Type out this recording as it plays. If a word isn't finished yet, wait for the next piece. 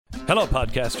Hello,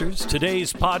 podcasters.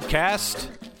 Today's podcast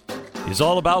is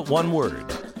all about one word: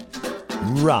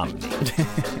 Romney.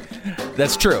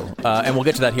 That's true, and we'll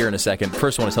get to that here in a second.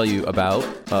 First, I want to tell you about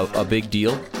a big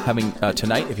deal having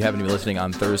tonight, if you haven't been listening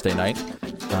on Thursday night.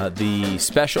 The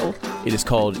special, it is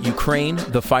called Ukraine,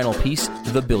 the Final Piece,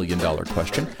 the $1 billion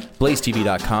question.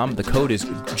 BlazeTV.com. The code is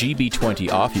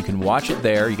GB20 off. You can watch it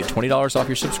there. You get $20 off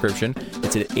your subscription.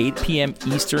 It's at 8 p.m.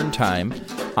 Eastern Time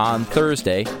on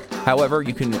Thursday. However,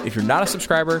 you can, if you're not a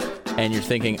subscriber and you're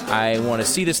thinking, I want to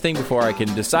see this thing before I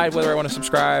can decide whether I want to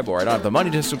subscribe, or I don't have the money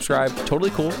to subscribe,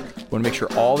 totally cool. We want to make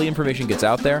sure all the information gets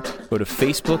out there. Go to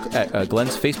Facebook, at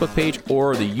Glenn's Facebook page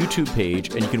or the YouTube page,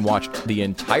 and you can watch the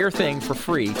entire thing for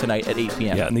free tonight at 8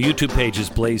 p.m. Yeah, and the YouTube page is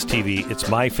Blaze TV. It's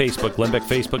my Facebook, Glenn Beck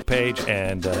Facebook page,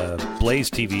 and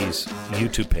Blaze TV's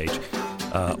YouTube page.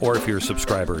 Or if you're a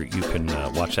subscriber, you can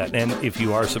watch that. And if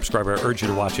you are a subscriber, I urge you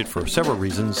to watch it for several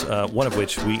reasons, one of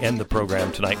which we end the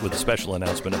program tonight with a special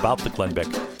announcement about the Glenn Beck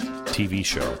TV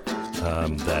show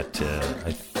that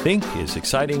I think is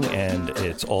exciting, and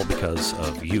it's all because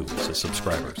of you as a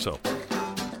subscriber. So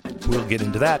we'll get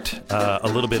into that a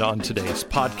little bit on today's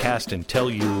podcast and tell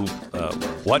you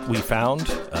what we found,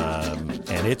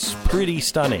 and it's pretty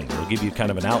stunning. We'll give you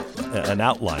kind of an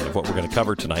outline of what we're going to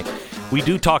cover tonight. We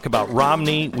do talk about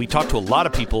Romney. We talk to a lot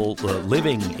of people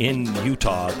living in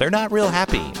Utah. They're not real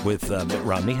happy with Mitt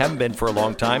Romney. Haven't been for a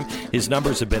long time. His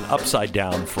numbers have been upside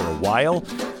down for a while,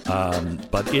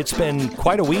 but it's been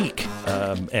quite a week,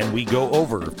 and we go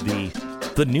over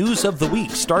the news of the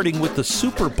week, starting with the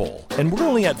Super Bowl. And we're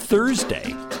only at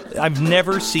Thursday. I've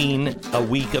never seen a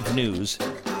week of news.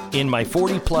 In my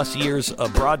 40-plus years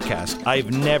of broadcast, I've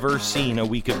never seen a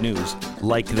week of news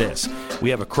like this. We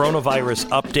have a coronavirus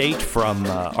update from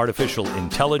artificial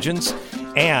intelligence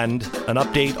and an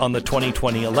update on the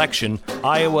 2020 election,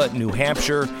 Iowa, New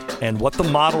Hampshire, and what the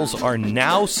models are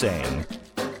now saying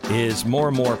is more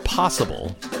and more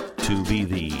possible to be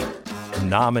the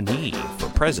nominee for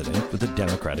president with the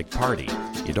Democratic Party.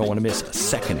 You don't want to miss a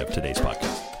second of today's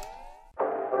podcast.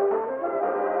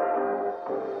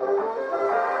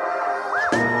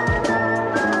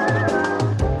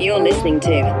 You're listening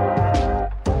to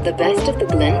the best of the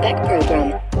Glenn Beck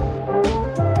program.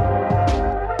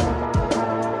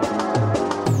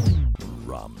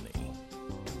 Romney.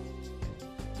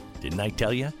 Didn't I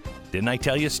tell you? Didn't I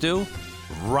tell you, Stu?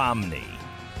 Romney.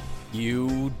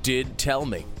 You did tell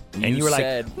me. And you were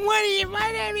said, like,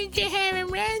 why haven't you have him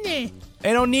Romney?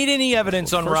 I don't need any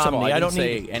evidence on first Romney. Of all, I don't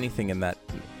didn't need say anything in that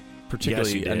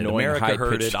particularly yes, you did. annoying America high-pitched...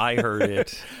 heard it. I heard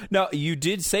it. No, you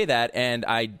did say that, and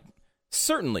I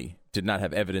certainly did not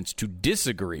have evidence to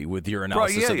disagree with your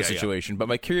analysis of the situation. But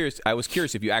I was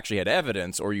curious if you actually had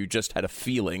evidence or you just had a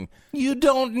feeling. You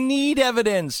don't need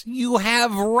evidence. You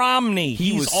have Romney.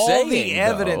 He's all saying, the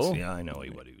evidence. Though, yeah, I know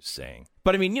what he was saying.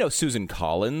 But I mean, Susan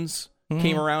Collins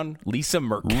came around. Lisa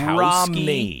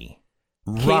Murkowski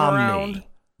came around.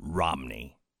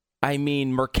 Romney. I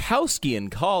mean, Murkowski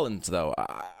and Collins, though,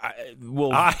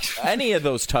 any of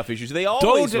those tough issues, they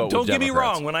always vote with Don't get me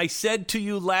Democrats. wrong. When I said to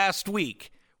you last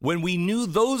week, when we knew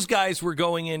those guys were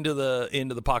going into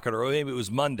the pocket, or maybe it was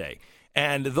Monday,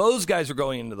 and those guys were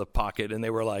going into the pocket, and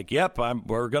they were like, "Yep,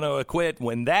 we're going to acquit."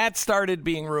 When that started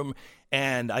being room,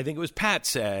 and I think it was Pat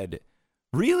said,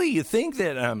 "Really, you think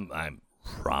that I'm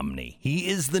Romney? He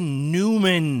is the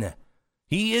Newman."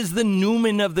 He is the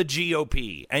Newman of the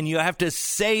GOP, and you have to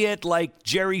say it like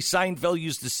Jerry Seinfeld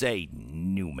used to say,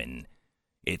 Newman.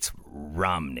 It's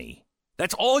Romney.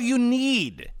 That's all you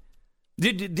need.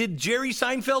 Did Jerry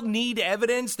Seinfeld need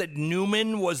evidence that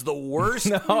Newman was the worst?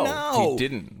 No, he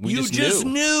didn't. You just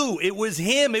knew. It was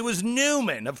him. It was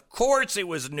Newman. Of course it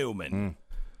was Newman.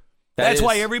 That's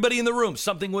why everybody in the room,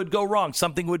 something would go wrong.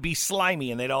 Something would be slimy,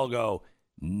 and they'd all go,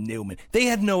 Newman. They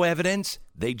had no evidence.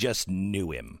 They just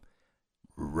knew him.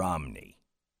 Romney.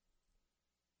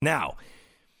 Now,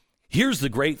 here's the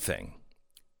great thing.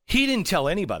 He didn't tell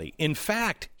anybody. In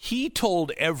fact, he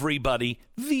told everybody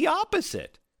the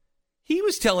opposite. He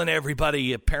was telling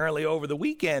everybody apparently over the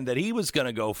weekend that he was going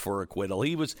to go for acquittal.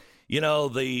 He was,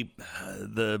 the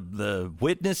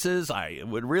witnesses. I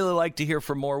would really like to hear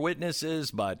from more witnesses,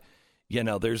 but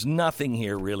there's nothing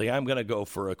here really. I'm going to go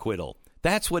for acquittal.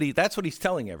 That's what he's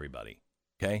telling everybody.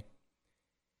 Okay.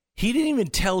 He didn't even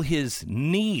tell his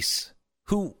niece,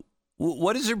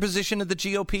 what is her position at the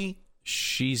GOP?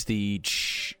 She's the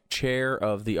chair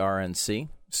of the RNC.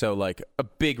 So, like, a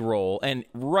big role, and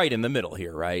right in the middle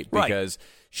here, right? Because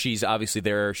she's obviously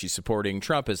there. She's supporting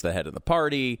Trump as the head of the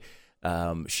party.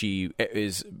 She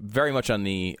is very much on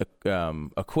the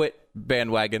acquit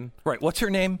bandwagon. Right. What's her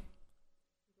name?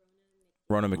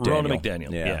 Ronna McDaniel. Ronna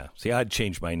McDaniel, yeah. See, I'd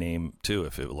change my name, too,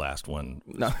 if the last one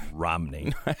was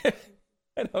Romney.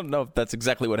 I don't know if that's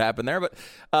exactly what happened there, but...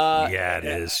 yeah, it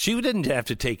is. She didn't have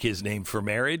to take his name for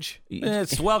marriage.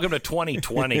 It's welcome to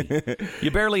 2020.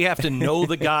 You barely have to know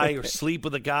the guy or sleep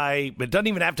with a guy. It doesn't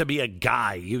even have to be a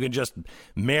guy. You can just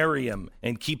marry him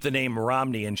and keep the name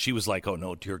Romney. And she was like, oh,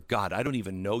 no, dear God, I don't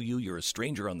even know you. You're a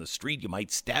stranger on the street. You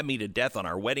might stab me to death on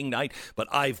our wedding night, but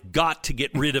I've got to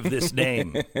get rid of this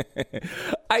name.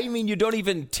 I mean, you don't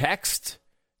even text...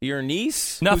 your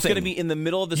niece? Nothing. Who's going to be in the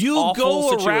middle of this you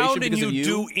awful situation go around and you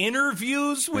do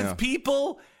interviews with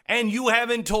people and you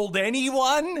haven't told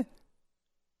anyone?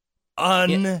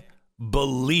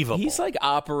 Unbelievable. He's like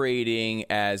operating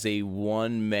as a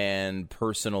one-man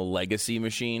personal legacy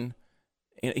machine.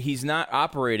 He's not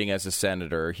operating as a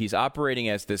senator. He's operating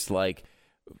as this like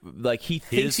he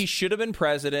thinks he should have been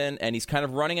president, and he's kind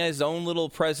of running his own little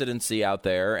presidency out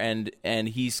there, and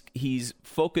he's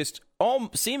focused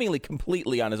seemingly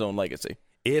completely on his own legacy.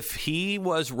 If he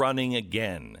was running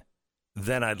again,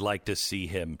 then I'd like to see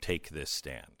him take this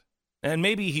stand. And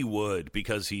maybe he would,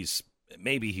 because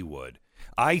maybe he would.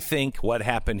 I think what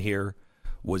happened here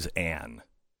was Ann.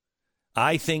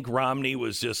 I think Romney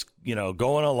was just,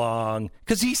 going along,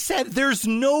 because he said there's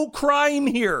no crime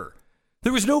here.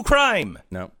 There was no crime.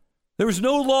 No. There was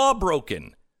no law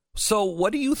broken. So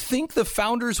what do you think the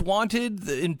founders wanted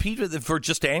the impeachment for?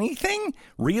 Just anything?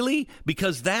 Really?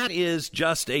 Because that is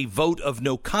just a vote of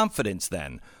no confidence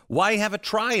then. Why have a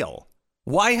trial?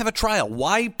 Why have a trial?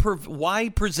 Why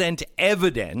present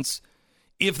evidence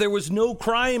if there was no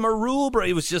crime or rule?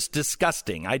 It was just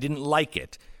disgusting. I didn't like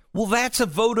it. Well, that's a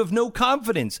vote of no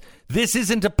confidence. This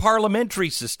isn't a parliamentary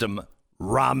system,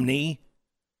 Romney.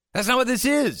 That's not what this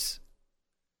is.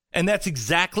 And that's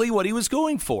exactly what he was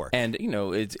going for. And,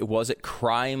 was it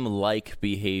crime-like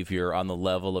behavior on the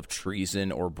level of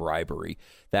treason or bribery?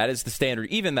 That is the standard,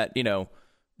 even that,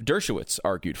 Dershowitz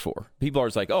argued for. People are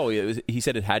just like, he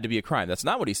said it had to be a crime. That's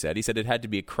not what he said. He said it had to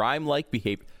be a crime-like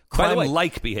behavior.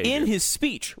 Crime-like behavior. In his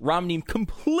speech, Romney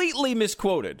completely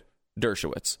misquoted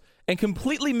Dershowitz and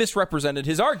completely misrepresented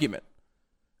his argument,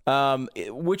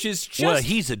 which is just... Well,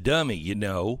 he's a dummy,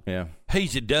 Yeah.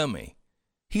 He's a dummy.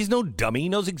 He's no dummy. He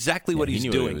knows exactly what he's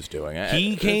doing. What he was doing.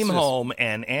 He came home,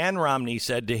 and Ann Romney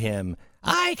said to him,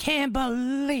 I can't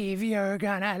believe you're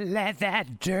going to let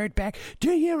that dirtbag. Do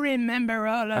you remember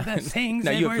all of the things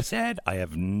that were said? I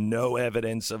have no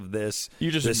evidence of this.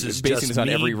 You're just basing this on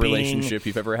every relationship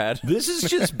you've ever had? This is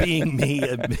just being me.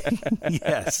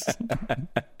 Yes.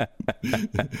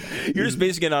 You're just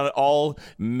basing it on all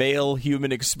male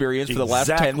human experience for the last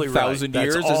 10,000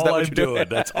 years? That's all I'm doing.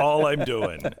 That's all I'm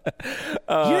doing.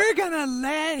 You're going to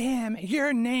let him.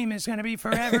 Your name is going to be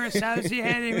forever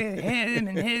associated with him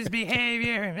and his behavior.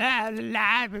 I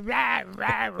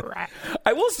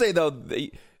will say, though,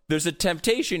 there's a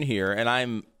temptation here, and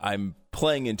I'm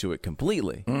playing into it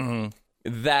completely,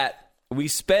 that we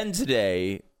spend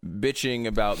today bitching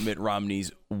about Mitt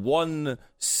Romney's one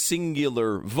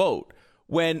singular vote,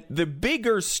 when the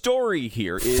bigger story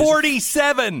here is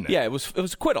 47. Yeah, it was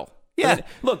acquittal. Yeah, I mean,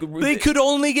 look, they could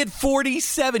only get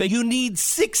 47. You need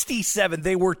 67.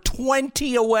 They were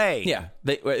 20 away. Yeah,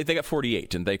 they got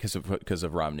 48, and because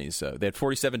of Romney's. They had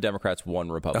 47 Democrats,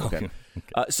 1 Republican.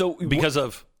 Okay. Because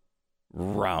of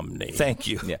Romney. Thank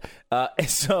you. Yeah.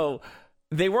 So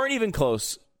they weren't even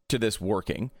close to this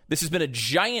working. This has been a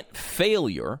giant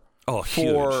failure.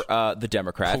 For the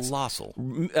Democrats. Colossal.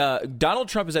 Donald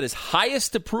Trump is at his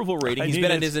highest approval rating he's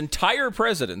been in his entire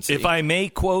presidency. If I may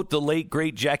quote the late,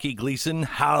 great Jackie Gleason,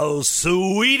 how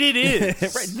sweet it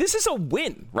is. Right. This is a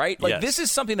win, right? This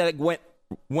is something that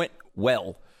went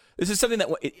well. This is something that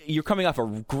you're coming off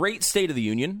a great State of the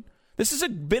Union. This has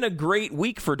been a great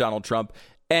week for Donald Trump.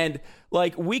 And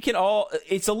we can all,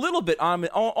 it's a little bit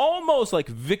almost like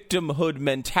victimhood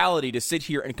mentality to sit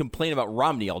here and complain about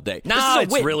Romney all day. No,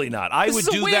 it's really not. I would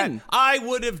do that. I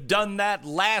would have done that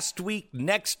last week,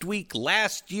 next week,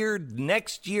 last year,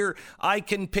 next year. I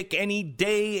can pick any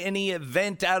day, any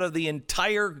event out of the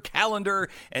entire calendar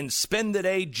and spend the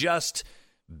day just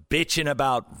bitching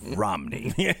about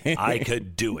Romney. I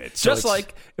could do it. So just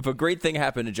like if a great thing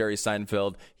happened to Jerry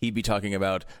Seinfeld, he'd be talking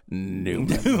about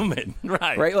Newman.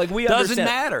 Right. We doesn't understand.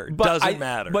 matter. Doesn't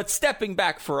matter. But stepping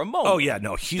back for a moment. Oh yeah,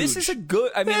 no, huge. This is a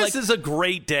good. This is a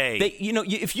great day.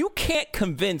 If you can't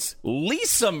convince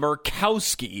Lisa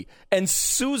Murkowski and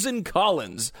Susan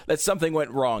Collins that something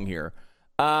went wrong here,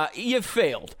 you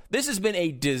failed. This has been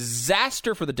a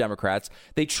disaster for the Democrats.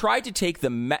 They tried to take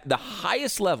the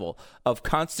highest level of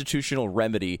constitutional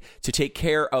remedy to take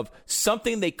care of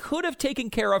something they could have taken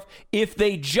care of if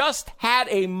they just had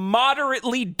a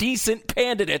moderately decent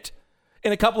candidate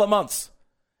in a couple of months.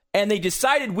 And they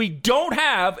decided we don't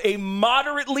have a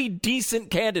moderately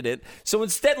decent candidate. So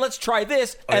instead, let's try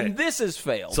this. Okay. And this has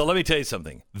failed. So let me tell you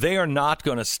something. They are not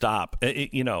going to stop.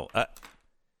 I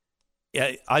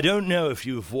don't know if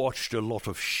you've watched a lot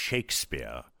of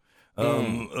Shakespeare.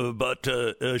 But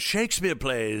Shakespeare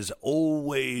plays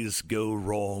always go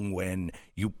wrong when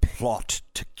you plot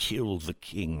to kill the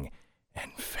king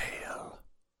and fail.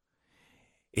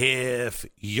 If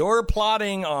you're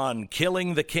plotting on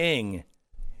killing the king,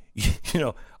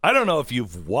 I don't know if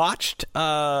you've watched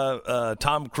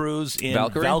Tom Cruise in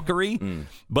Valkyrie,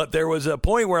 but there was a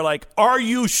point where, like, are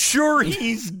you sure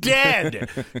he's dead?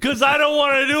 Because I don't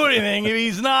want to do anything if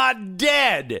he's not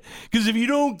dead. Because if you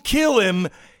don't kill him,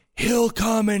 he'll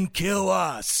come and kill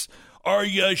us. Are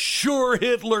you sure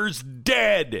Hitler's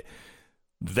dead?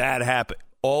 That happened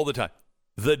all the time.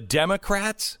 The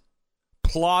Democrats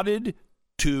plotted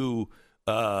to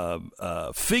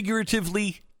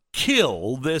figuratively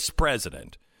kill this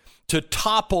president, to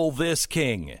topple this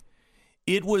king.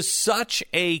 It was such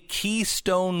a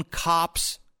Keystone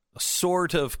Cops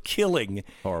sort of killing.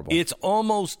 Horrible. It's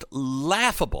almost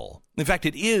laughable. In fact,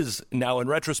 it is now in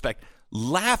retrospect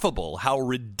laughable how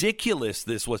ridiculous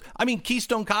this was. I mean,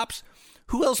 Keystone Cops,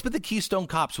 who else but the Keystone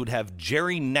Cops would have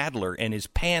Jerry Nadler and his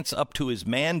pants up to his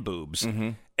man boobs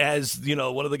as,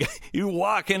 one of the guys, you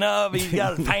walking up, he's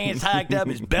got his pants hiked up,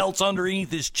 his belt's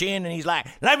underneath his chin, and he's like,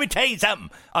 let me tell you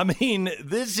something. I mean,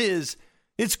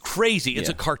 it's crazy. It's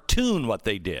a cartoon what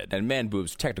they did. And man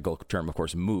boobs, technical term, of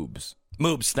course, moobs.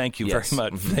 Moobs, thank you very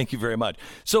much. Thank you very much.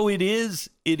 So it is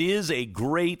a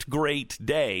great, great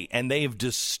day, and they have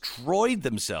destroyed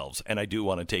themselves, and I do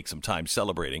want to take some time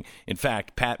celebrating. In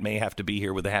fact, Pat may have to be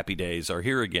here with the Happy Days Are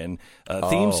Here Again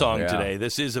theme song today.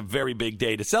 This is a very big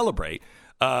day to celebrate.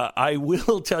 I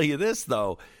will tell you this,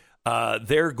 though.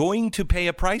 They're going to pay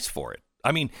a price for it.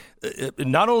 I mean,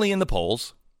 not only in the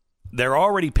polls, they're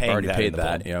already paying that in the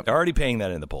polls. Yep. They're already paying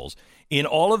that in the polls. In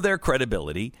all of their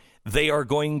credibility, they are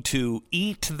going to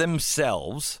eat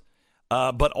themselves,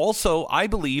 but also I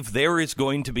believe there is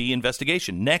going to be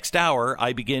investigation. Next hour,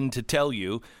 I begin to tell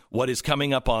you what is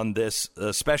coming up on this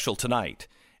special tonight.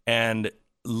 And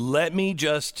let me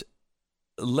just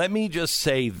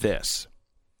say this.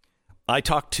 I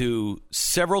talked to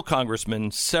several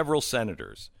congressmen, several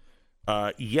senators.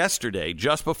 Yesterday,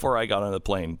 just before I got on the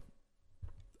plane,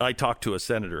 I talked to a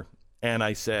senator, and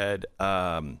I said,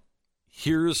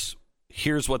 here's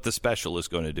what the special is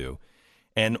going to do.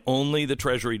 And only the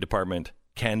Treasury Department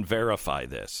can verify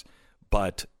this.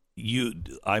 But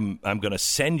I'm going to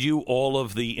send you all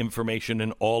of the information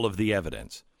and all of the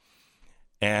evidence.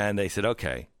 And they said,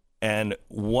 okay. And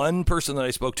one person that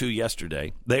I spoke to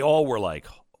yesterday, they all were like,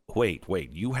 wait,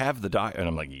 you have the doc? And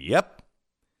I'm like, yep.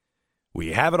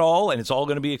 We have it all, and it's all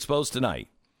going to be exposed tonight.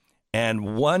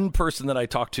 And one person that I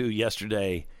talked to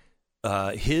yesterday,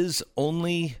 his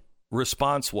only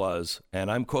response was, and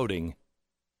I'm quoting,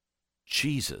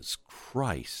 Jesus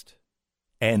Christ,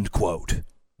 end quote.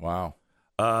 Wow.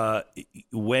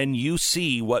 When you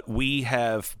see what we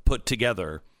have put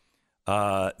together,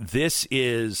 this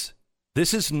is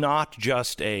not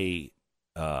just a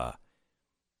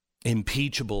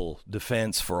impeachable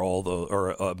defense for all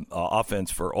the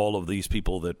offense for all of these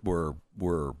people that were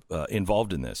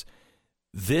involved in this.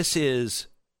 This is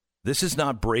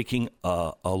not breaking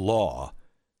a law.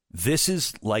 This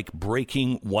is like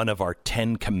breaking one of our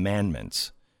 10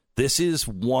 commandments. This is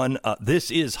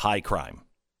high crime.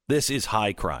 This is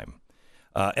high crime.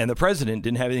 And the president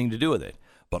didn't have anything to do with it.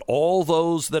 But all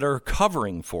those that are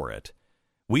covering for it,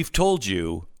 we've told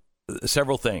you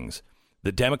several things.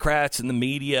 The Democrats and the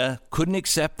media couldn't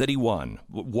accept that he won.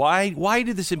 Why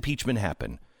did this impeachment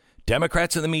happen?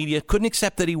 Democrats and the media couldn't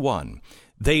accept that he won.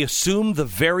 They assumed the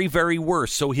very, very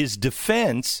worst. So his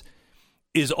defense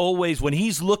is always, when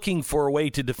he's looking for a way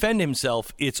to defend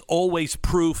himself, it's always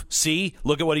proof. See,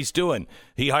 look at what he's doing.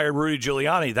 He hired Rudy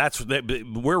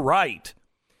Giuliani. We're right.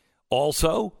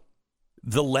 Also,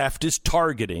 the left is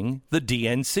targeting the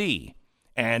DNC,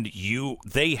 and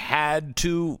they had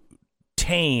to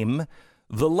tame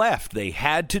the left. They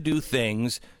had to do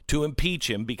things to impeach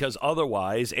him, because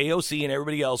otherwise AOC and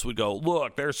everybody else would go,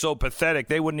 look, they're so pathetic,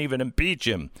 they wouldn't even impeach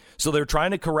him. So they're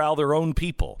trying to corral their own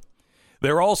people.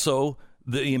 They're also,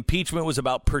 the impeachment was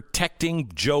about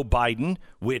protecting Joe Biden,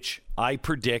 which I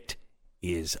predict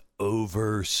is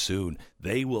over soon.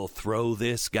 They will throw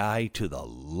this guy to the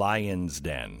lion's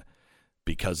den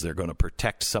because they're going to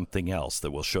protect something else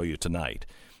that we'll show you tonight.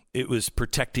 It was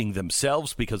protecting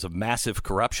themselves because of massive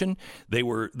corruption.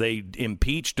 They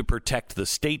impeached to protect the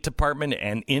State Department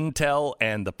and Intel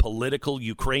and the political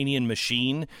Ukrainian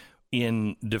machine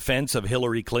in defense of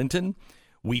Hillary Clinton.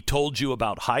 We told you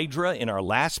about Hydra in our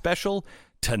last special.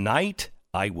 Tonight,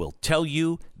 I will tell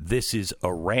you this is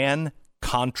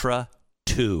Iran-Contra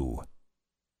II.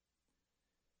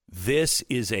 This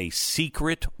is a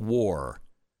secret war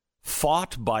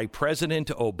fought by President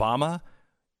Obama.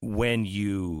 When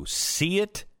you see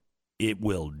it, it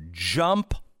will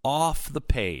jump off the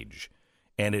page.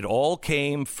 And it all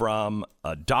came from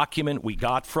a document we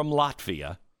got from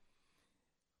Latvia,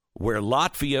 where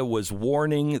Latvia was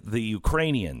warning the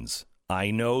Ukrainians.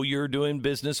 I know you're doing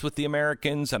business with the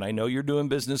Americans, and I know you're doing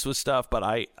business with stuff,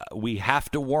 but we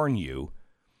have to warn you.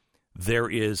 There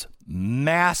is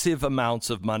massive amounts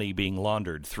of money being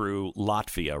laundered through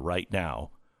Latvia right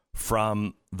now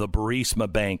from the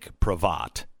Burisma Bank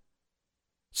Privat.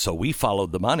 So we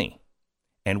followed the money,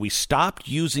 and we stopped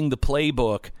using the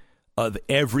playbook of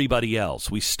everybody else.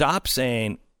 We stopped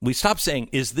saying,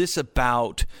 is this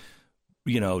about,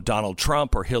 Donald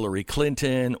Trump or Hillary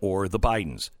Clinton or the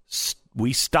Bidens?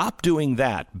 We stopped doing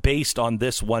that based on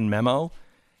this one memo,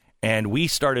 and we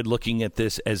started looking at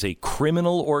this as a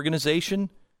criminal organization.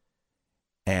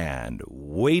 And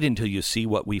wait until you see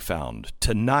what we found.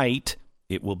 Tonight,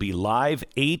 it will be live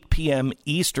 8 p.m.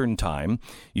 Eastern Time.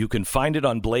 You can find it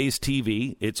on Blaze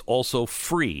TV. It's also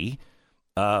free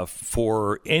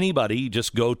for anybody.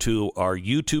 Just go to our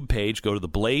YouTube page, go to the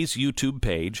Blaze YouTube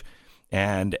page,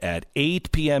 and at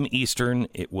 8 p.m. Eastern,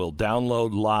 it will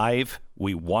download live.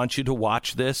 We want you to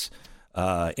watch this,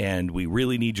 and we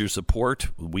really need your support.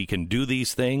 We can do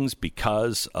these things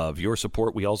because of your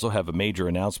support. We also have a major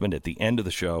announcement at the end of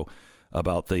the show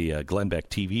about the Glenn Beck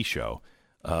TV show.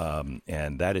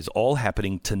 And that is all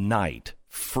happening tonight,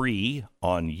 free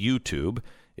on YouTube.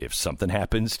 If something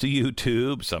happens to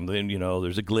YouTube, something,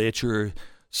 there's a glitch or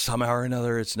somehow or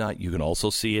another it's not, you can also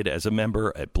see it as a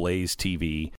member at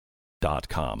blazetv.com.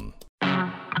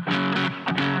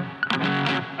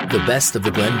 The best of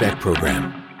the Glenn Beck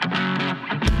program.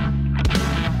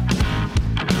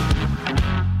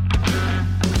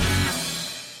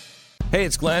 Hey,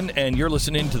 it's Glenn, and you're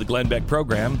listening to the Glenn Beck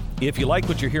program. If you like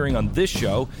what you're hearing on this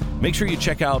show, make sure you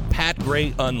check out Pat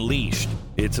Gray Unleashed.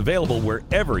 It's available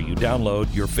wherever you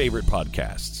download your favorite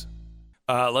podcasts.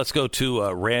 Let's go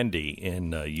to Randy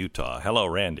in Utah. Hello,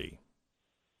 Randy.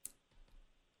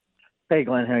 Hey,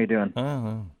 Glenn. How you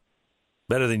doing?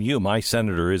 Better than you. My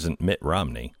senator isn't Mitt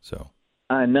Romney, so.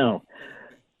 I know.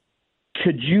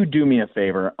 Could you do me a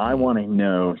favor? I want to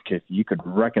know if you could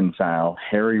reconcile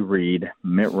Harry Reid,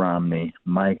 Mitt Romney,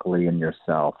 Mike Lee, and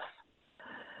yourself.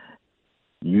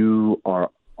 You are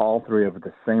all three of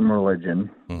the same religion,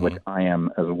 which I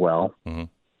am as well.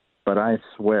 But I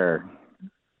swear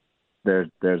there's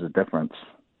a difference.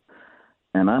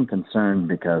 And I'm concerned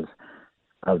because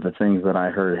of the things that I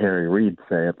heard Harry Reid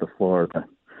say at the floor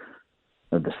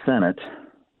of the Senate.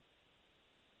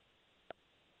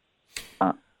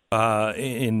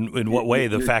 In what way?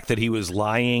 The fact that he was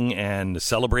lying and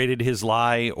celebrated his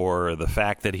lie, or the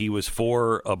fact that he was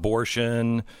for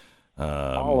abortion?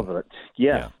 All of it.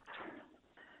 Yes.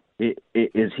 Yeah.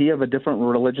 Is he of a different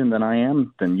religion than I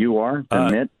am, than you are,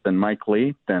 than Mitt, than Mike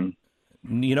Lee, than?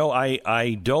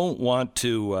 I don't want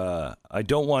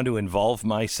to involve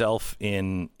myself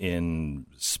in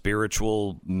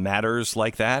spiritual matters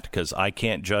like that, because I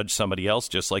can't judge somebody else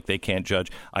just like they can't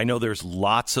judge. I know there's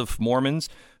lots of Mormons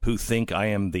who think I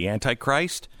am the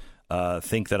Antichrist,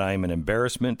 think that I'm an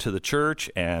embarrassment to the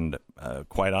church, and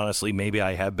quite honestly, maybe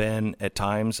I have been at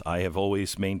times. I have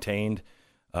always maintained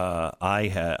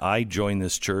I joined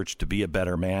this church to be a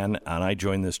better man, and I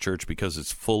joined this church because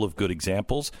it's full of good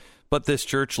examples. But this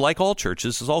church, like all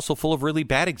churches, is also full of really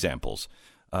bad examples.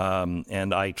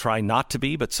 And I try not to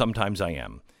be, but sometimes I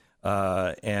am.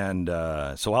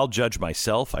 So I'll judge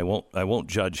myself. I won't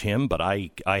judge him, but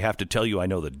I have to tell you, I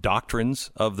know the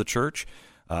doctrines of the church.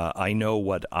 I know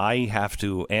what I have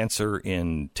to answer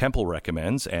in temple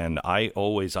recommends, and I'm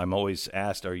always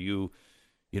asked, are you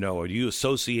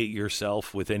associate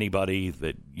yourself with anybody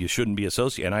that you shouldn't be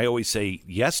associated? And I always say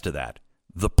yes to that.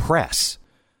 The press.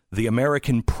 The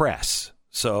American press.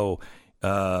 So,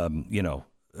 I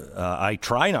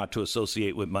try not to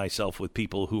associate with myself with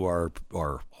people who are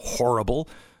horrible,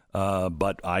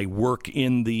 but I work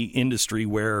in the industry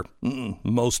where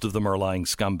most of them are lying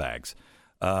scumbags.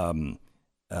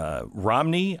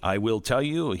 Romney, I will tell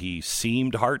you, he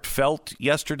seemed heartfelt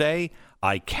yesterday.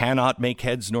 I cannot make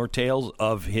heads nor tails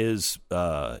of his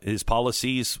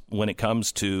policies when it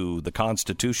comes to the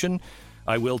Constitution.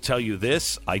 I will tell you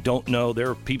this. I don't know. There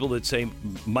are people that say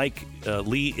Mike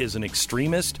Lee is an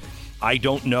extremist. I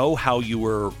don't know how you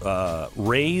were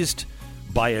raised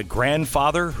by a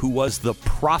grandfather who was the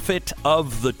prophet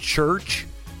of the church.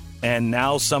 and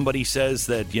now somebody says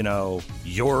that,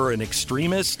 you're an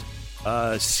extremist,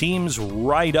 seems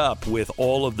right up with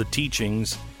all of the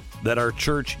teachings that our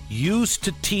church used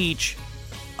to teach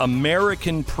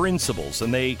American principles.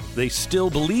 And they still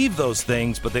believe those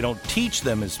things, but they don't teach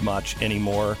them as much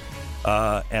anymore.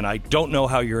 And I don't know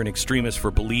how you're an extremist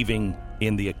for believing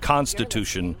in the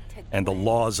Constitution and the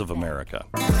laws of America.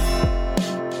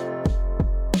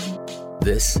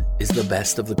 This is the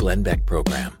best of the Glenn Beck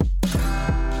program.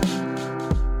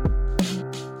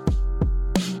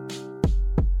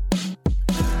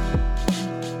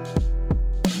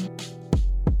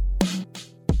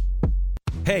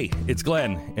 Hey, it's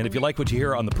Glenn, and if you like what you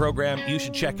hear on the program, you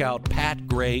should check out Pat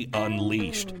Gray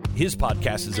Unleashed. His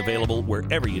podcast is available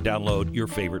wherever you download your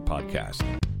favorite podcast.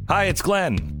 Hi, it's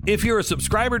Glenn. If you're a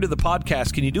subscriber to the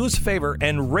podcast, can you do us a favor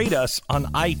and rate us on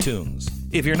iTunes?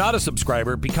 If you're not a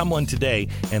subscriber, become one today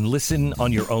and listen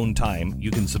on your own time.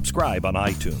 You can subscribe on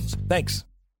iTunes. Thanks.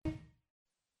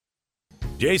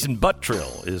 Jason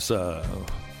Buttrill is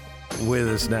with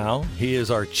us now. He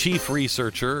is our chief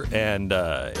researcher and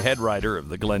head writer of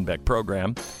the Glenn Beck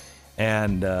program,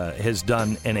 and has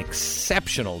done an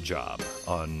exceptional job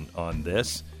on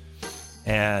this.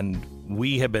 And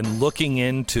we have been looking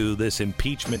into this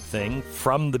impeachment thing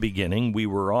from the beginning. We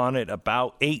were on it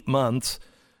about 8 months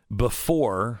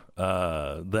before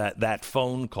that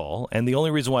phone call. And the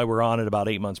only reason why we're on it about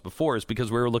 8 months before is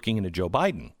because we were looking into Joe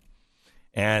Biden.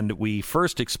 And we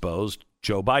first exposed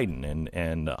Joe Biden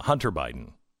and Hunter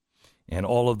Biden and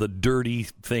all of the dirty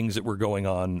things that were going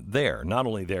on there. Not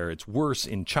only there, it's worse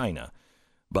in China.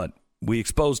 But we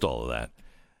exposed all of that.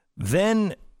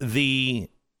 Then the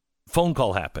phone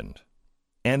call happened.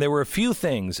 And there were a few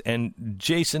things. And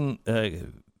Jason,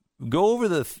 go over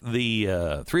the 3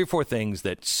 or 4 things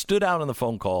that stood out on the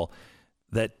phone call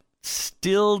that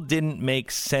still didn't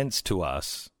make sense to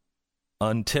us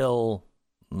until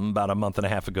about a month and a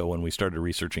half ago when we started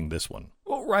researching this one.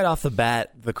 Well, right off the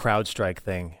bat, the CrowdStrike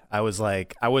thing, I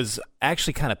was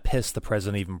actually kind of pissed the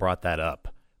president even brought that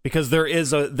up, because there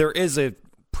is a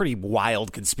pretty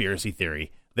wild conspiracy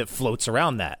theory that floats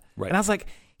around that. Right. And I was like,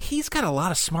 he's got a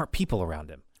lot of smart people around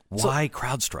him. Why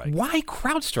CrowdStrike? Why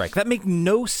CrowdStrike? That makes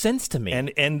no sense to me.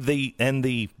 And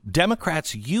the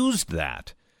Democrats used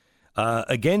that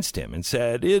against him and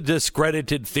said it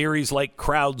discredited theories like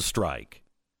CrowdStrike.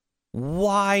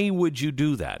 Why would you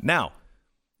do that? Now,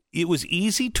 it was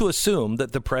easy to assume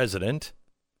that the president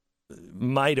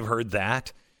might have heard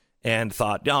that and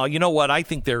thought, oh, you know what? I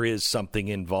think there is something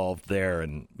involved there.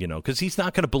 And, because he's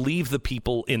not going to believe the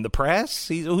people in the press.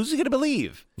 Who's he going to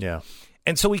believe? Yeah.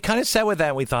 And so we kind of sat with that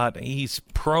and we thought he's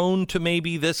prone to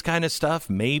maybe this kind of stuff.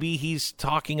 Maybe he's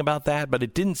talking about that, but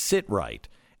it didn't sit right.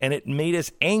 And it made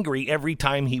us angry every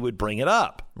time he would bring it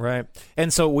up. Right.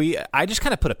 And so I just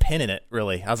kind of put a pin in it,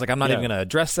 really. I was like, I'm not even going to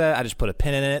address that. I just put a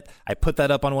pin in it. I put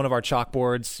that up on one of our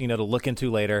chalkboards, to look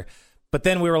into later. But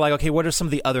then we were like, okay, what are some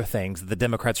of the other things that the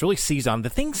Democrats really seized on?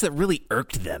 The things that really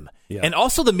irked them. Yeah. And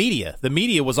also the media. The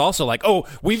media was also like, oh,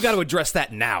 we've got to address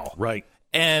that now. Right.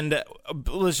 And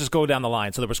let's just go down the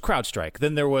line. So there was CrowdStrike.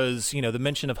 Then there was, the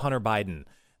mention of Hunter Biden.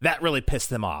 That really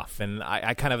pissed them off, and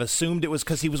I kind of assumed it was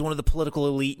because he was one of the political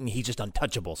elite and he's just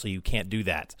untouchable, so you can't do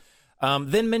that.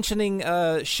 Then mentioning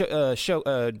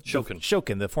Shokin,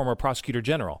 the former prosecutor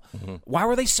general. Mm-hmm. Why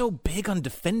were they so big on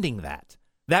defending that?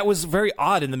 That was very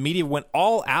odd, and the media went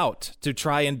all out to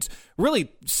try and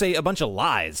really say a bunch of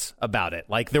lies about it.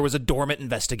 Like there was a dormant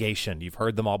investigation. You've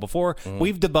heard them all before. Mm-hmm.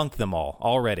 We've debunked them all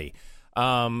already.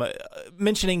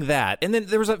 Mentioning that. And then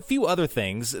there was a few other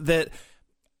things that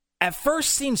at first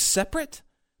seemed separate,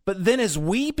 but then as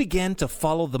we began to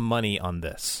follow the money on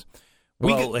this...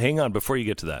 hang on before you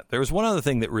get to that. There was one other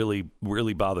thing that really,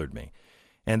 really bothered me,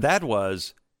 and that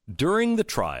was during the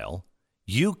trial,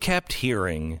 you kept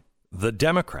hearing the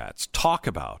Democrats talk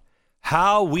about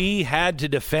how we had to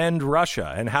defend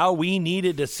Russia and how we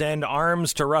needed to send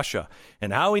arms to Russia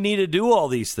and how we needed to do all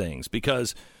these things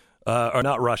because... or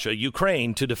not Russia,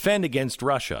 Ukraine, to defend against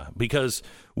Russia because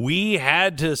we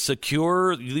had to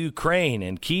secure Ukraine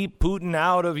and keep Putin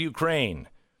out of Ukraine.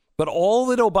 But all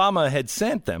that Obama had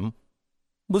sent them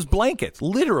was blankets,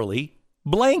 literally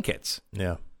blankets.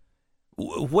 Yeah.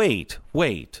 Wait.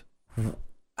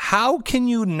 How can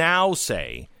you now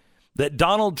say that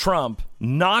Donald Trump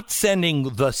not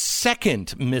sending the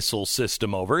second missile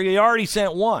system over, he already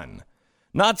sent one,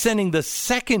 not sending the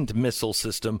second missile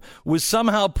system was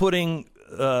somehow putting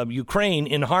Ukraine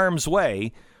in harm's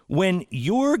way when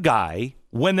your guy,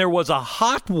 when there was a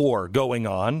hot war going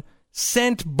on,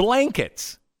 sent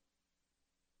blankets?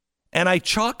 And I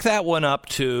chalk that one up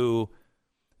to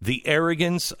the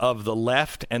arrogance of the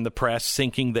left and the press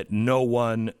thinking that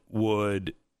nobody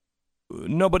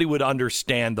would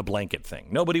understand the blanket thing.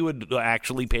 Nobody would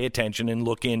actually pay attention and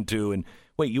look into and,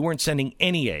 wait, you weren't sending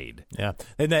any aid. Yeah.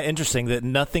 Isn't that interesting that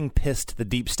nothing pissed the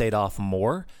deep state off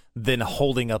more than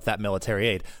holding up that military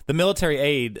aid? The military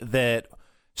aid that,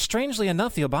 strangely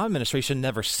enough, the Obama administration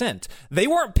never sent. They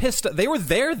weren't pissed. They were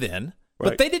there then,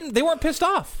 but they weren't pissed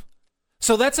off.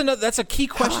 So that's a key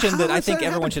question that I think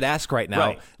everyone should ask right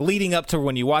now, leading up to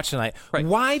when you watch tonight. Right.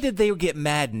 Why did they get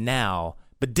mad now,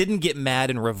 but didn't get mad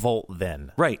and revolt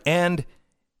then? Right. And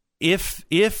if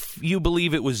you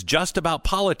believe it was just about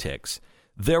politics,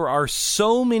 there are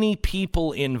so many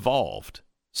people involved,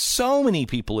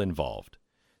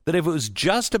 that if it was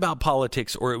just about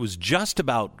politics or it was just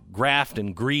about graft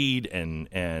and greed and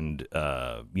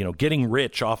getting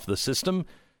rich off the system,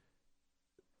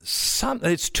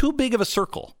 it's too big of a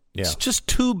circle. Yeah. It's just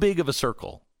too big of a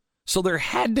circle. So there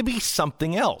had to be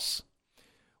something else.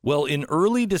 Well, in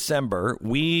early December,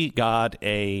 we got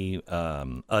a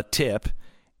tip,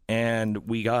 and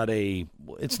we got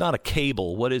it's not a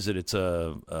cable. What is it? It's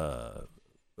a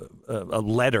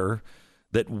letter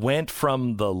that went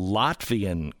from the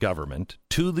Latvian government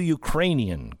to the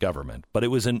Ukrainian government, but it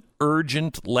was an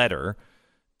urgent letter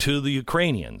to the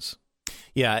Ukrainians.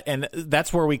 Yeah, and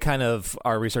that's where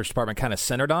our research department kind of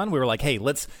centered on. We were like, hey,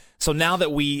 so now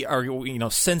that we are,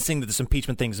 sensing that this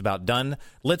impeachment thing is about done,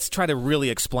 let's try to really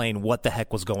explain what the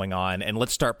heck was going on, and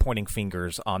let's start pointing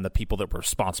fingers on the people that were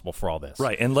responsible for all this.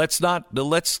 Right, and once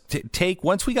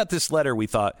we got this letter, we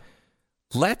thought,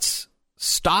 let's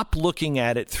stop looking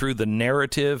at it through the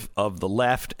narrative of the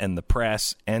left and the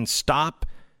press and stop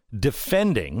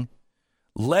defending.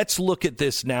 Let's look at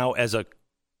this now as a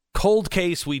cold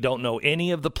case. We don't know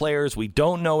any of the players. We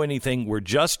don't know anything. We're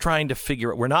just trying to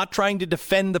figure out. We're not trying to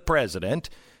defend the president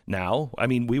now. I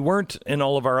mean, we weren't in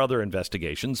all of our other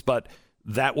investigations, but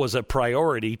that was a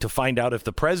priority to find out if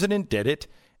the president did it,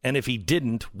 and if he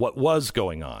didn't, what was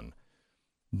going on.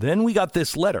 Then we got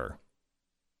this letter,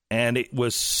 and it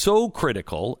was so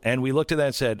critical, and we looked at that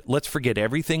and said, let's forget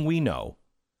everything we know.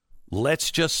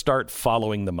 Let's just start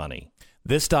following the money.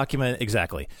 This document,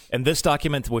 exactly. And this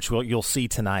document, which you'll see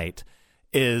tonight,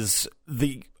 is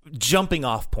the jumping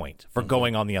off point for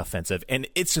going on the offensive. And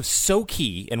it's so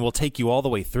key, and we'll take you all the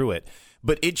way through it,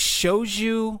 but it shows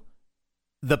you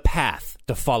the path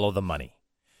to follow the money.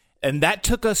 And that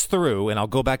took us through, and I'll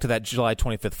go back to that July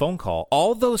 25th phone call,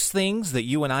 all those things that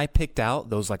you and I picked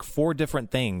out, those like 4 different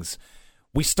things,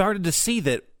 we started to see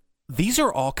that these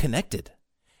are all connected.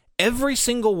 Every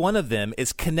single one of them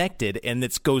is connected, and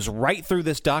it goes right through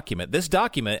this document. This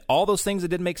document, all those things that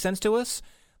didn't make sense to us,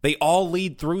 they all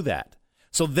lead through that.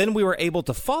 So then we were able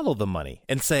to follow the money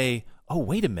and say, oh,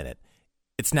 wait a minute.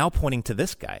 It's now pointing to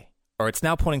this guy, or it's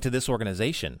now pointing to this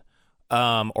organization,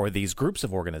 or these groups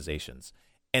of organizations.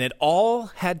 And it all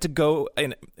had to go,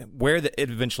 and where it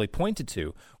eventually pointed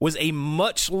to was a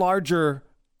much larger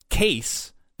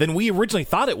case than we originally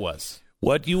thought it was.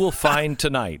 What you will find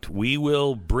tonight, we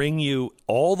will bring you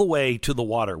all the way to the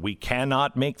water. We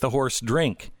cannot make the horse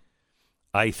drink.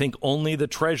 I think only the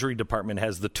Treasury Department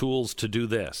has the tools to do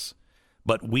this.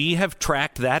 But we have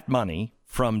tracked that money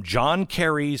from John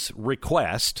Kerry's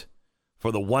request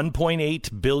for the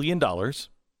 $1.8 billion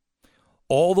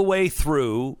all the way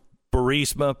through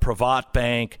Burisma, Privat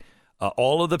Bank,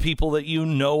 all of the people that you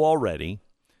know already,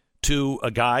 to a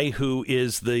guy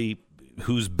whose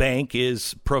bank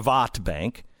is Privat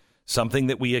Bank, something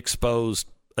that we exposed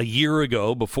a year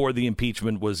ago before the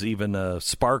impeachment was even a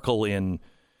sparkle in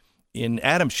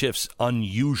Adam Schiff's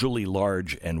unusually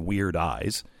large and weird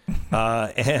eyes.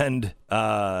 And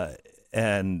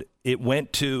it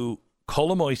went to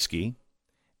Kolomoisky,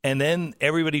 and then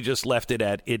everybody just left it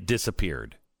at it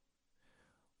disappeared.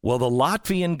 Well, the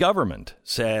Latvian government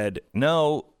said,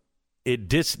 no, it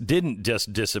didn't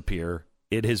just disappear.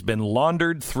 It has been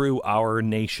laundered through our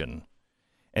nation.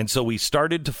 And so we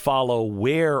started to follow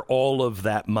where all of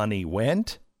that money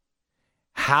went,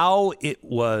 how it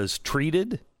was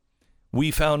treated.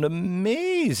 We found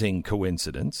amazing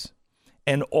coincidence.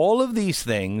 And all of these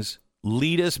things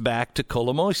lead us back to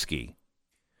Kolomoisky.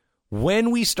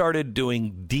 When we started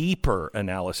doing deeper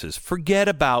analysis, forget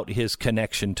about his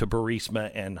connection to Burisma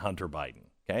and Hunter Biden.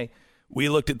 Okay, we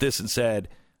looked at this and said,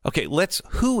 okay,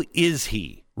 who is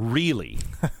he really?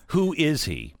 Who is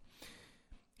he?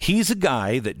 He's a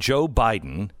guy that Joe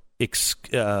Biden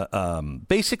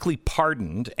basically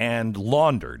pardoned and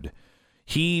laundered.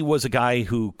 He was a guy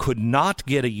who could not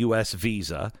get a U.S.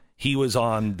 visa. He was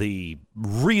on the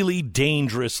really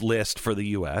dangerous list for the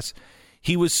U.S.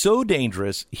 He was so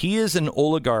dangerous, he is an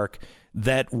oligarch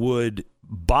that would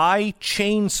buy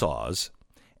chainsaws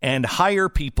and hire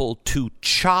people to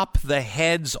chop the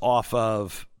heads off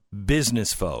of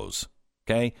business foes.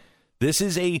 Okay? This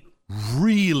is a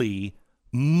really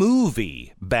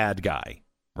movie bad guy,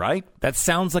 right? That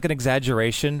sounds like an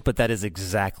exaggeration, but that is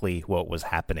exactly what was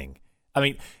happening. I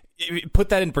mean, put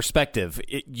that in perspective.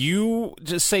 You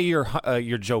just say you're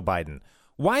Joe Biden.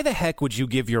 Why the heck would you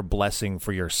give your blessing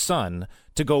for your son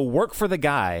to go work for the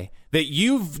guy that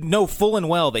you know full and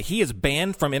well that he is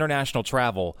banned from international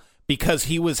travel because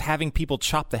he was having people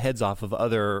chop the heads off of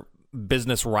other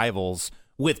business rivals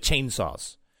with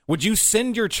chainsaws? Would you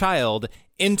send your child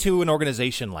into an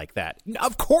organization like that?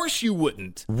 Of course you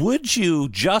wouldn't. Would you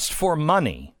just for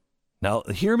money? Now,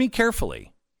 hear me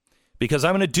carefully, because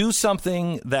I'm going to do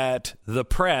something that the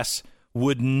press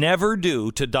would never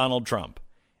do to Donald Trump,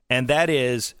 and that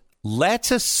is,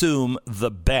 let's assume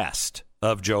the best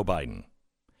of Joe Biden,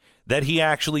 that he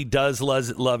actually does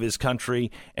love his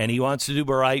country, and he wants to do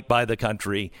right by the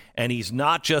country, and he's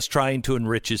not just trying to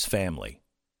enrich his family.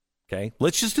 Okay?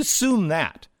 Let's just assume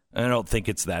that. I don't think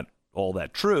it's all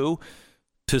that true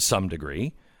to some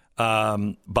degree,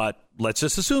 but let's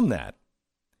just assume that.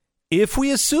 If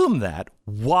we assume that,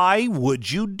 why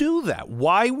would you do that?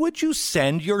 Why would you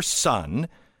send your son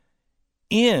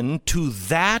into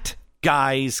that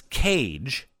guy's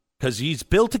cage? Because he's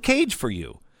built a cage for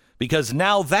you. Because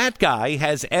now that guy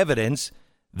has evidence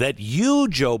that you,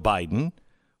 Joe Biden,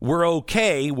 were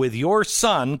okay with your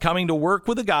son coming to work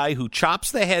with a guy who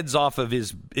chops the heads off of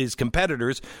his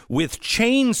competitors with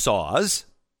chainsaws,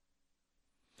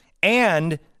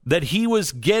 and that he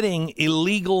was getting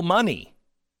illegal money.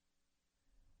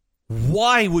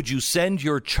 Why would you send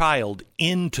your child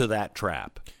into that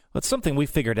trap? Well, it's something we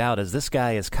figured out is this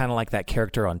guy is kind of like that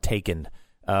character on Taken.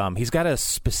 He's got a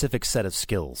specific set of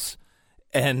skills.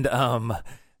 And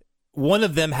one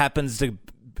of them happens to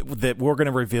that we're going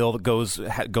to reveal that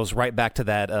goes right back to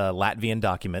that Latvian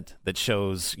document that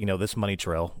shows, this money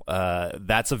trail.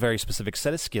 That's a very specific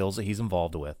set of skills that he's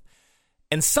involved with.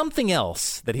 And something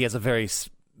else that he has a very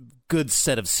good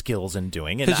set of skills in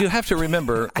doing. Because you have to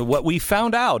remember, what we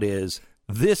found out is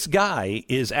this guy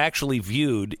is actually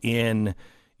viewed in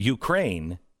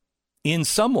Ukraine in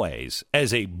some ways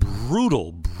as a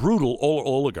brutal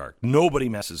oligarch. Nobody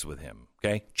messes with him,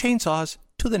 okay? Chainsaws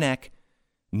to the neck.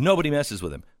 Nobody messes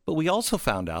with him. But we also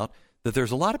found out that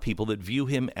there's a lot of people that view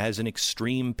him as an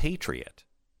extreme patriot.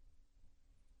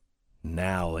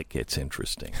 Now it gets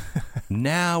interesting.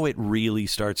 Now it really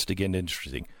starts to get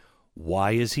interesting.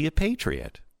 Why is he a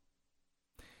patriot?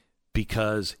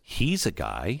 Because he's a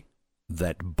guy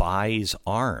that buys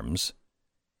arms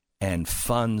and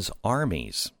funds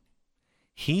armies.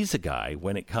 He's a guy,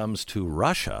 when it comes to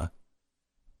Russia,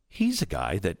 he's a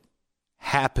guy that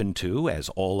happened to, as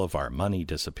all of our money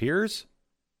disappears,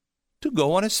 to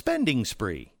go on a spending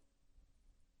spree.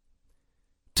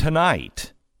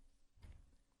 Tonight,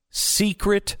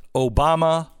 secret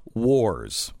Obama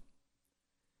wars.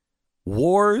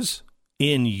 Wars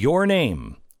in your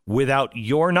name, without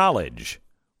your knowledge,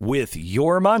 with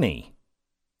your money,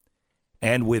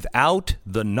 and without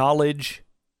the knowledge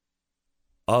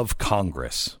of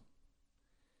Congress.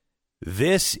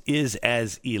 This is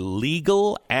as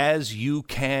illegal as you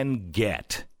can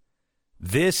get.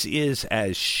 This is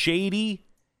as shady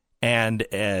and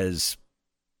as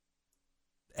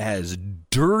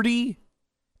dirty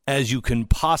as you can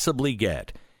possibly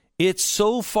get. It's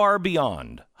so far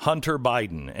beyond Hunter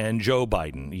Biden and Joe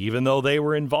Biden, even though they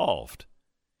were involved.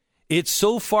 It's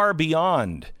so far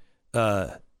beyond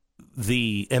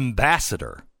the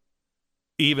ambassador,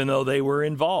 even though they were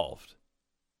involved.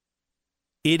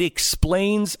 It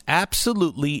explains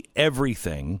absolutely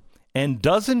everything and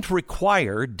doesn't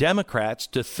require Democrats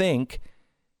to think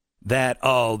that,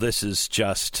 this is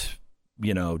just,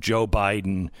 Joe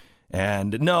Biden.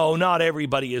 And no, not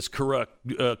everybody is crook.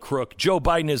 Joe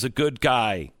Biden is a good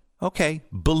guy. Okay,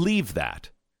 believe that.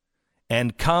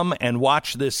 And come and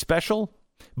watch this special.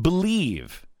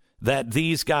 Believe that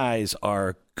these guys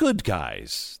are good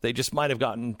guys. They just might have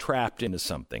gotten trapped into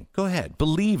something. Go ahead,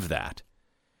 believe that.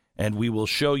 And we will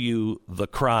show you the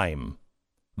crime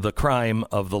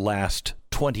of the last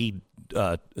 20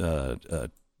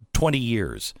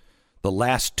 years, the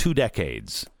last 2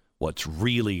 decades, what's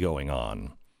really going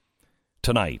on.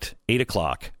 Tonight, 8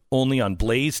 o'clock, only on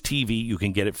Blaze TV. You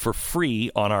can get it for free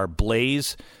on our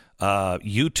Blaze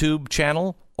YouTube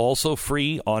channel, also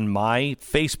free on my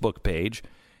Facebook page.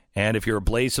 And if you're a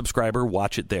Blaze subscriber,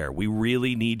 watch it there. We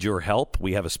really need your help.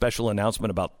 We have a special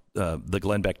announcement about the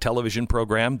Glenn Beck television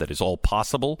program that is all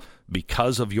possible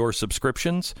because of your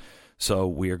subscriptions. So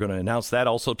we are going to announce that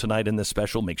also tonight in this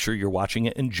special. Make sure you're watching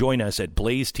it and join us at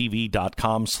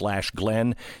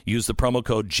blazetv.com/Glenn. Use the promo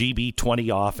code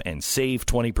GB20OFF and save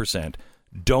 20%.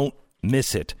 Don't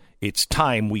miss it. It's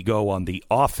time we go on the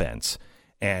offense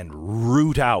and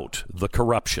root out the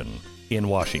corruption in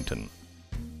Washington.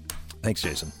 Thanks,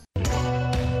 Jason.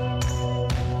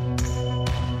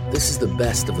 This is the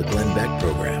best of the Glenn Beck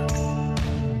program.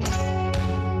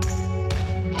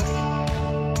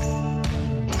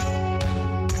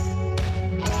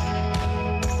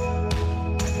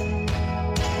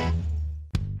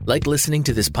 Like listening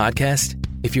to this podcast?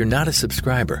 If you're not a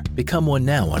subscriber, become one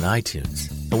now on iTunes.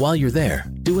 And while you're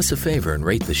there, do us a favor and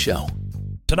rate the show.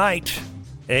 Tonight,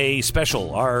 a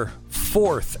special, our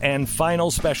fourth and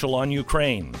final special on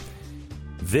Ukraine.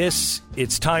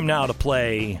 It's time now to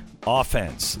play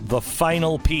offense, the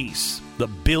final piece, the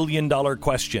billion-dollar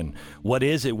question. What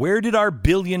is it? Where did our $1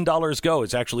 billion go?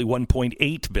 It's actually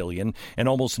 $1.8 billion and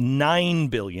almost $9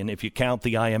 billion if you count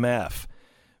the IMF.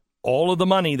 All of the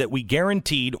money that we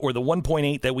guaranteed, or the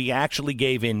 1.8 that we actually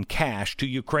gave in cash to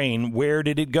Ukraine, where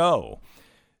did it go?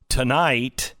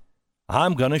 Tonight,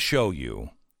 I'm going to show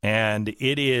you, and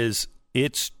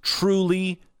it's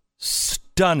truly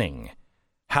stunning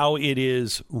how it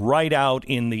is right out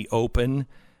in the open,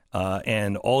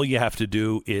 and all you have to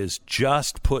do is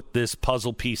just put this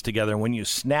puzzle piece together. And when you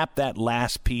snap that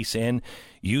last piece in,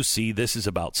 you see this is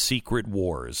about secret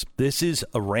wars. This is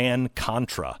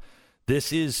Iran-Contra.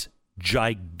 This is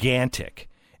gigantic,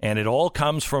 and it all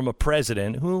comes from a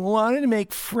president who wanted to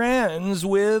make friends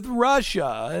with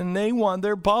Russia, and they want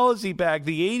their policy back.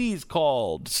 The 80s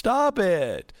called. Stop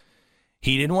it.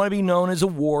 He didn't want to be known as a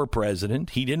war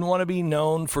president. He didn't want to be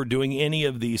known for doing any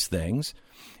of these things,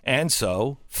 and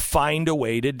so find a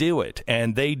way to do it,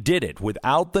 and they did it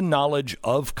without the knowledge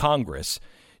of Congress.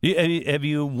 Have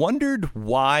you wondered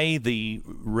why the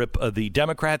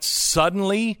Democrats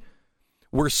suddenly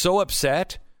were so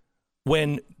upset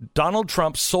when Donald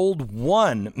Trump sold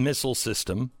one missile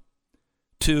system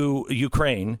to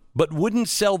Ukraine, but wouldn't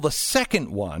sell the second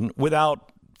one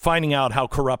without finding out how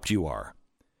corrupt you are?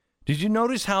 Did you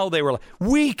notice how they were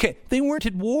like, they weren't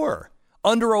at war.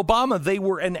 Under Obama, they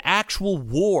were in actual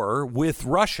war with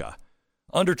Russia.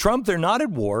 Under Trump, they're not at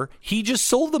war. He just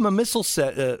sold them a missile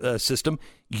system.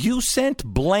 You sent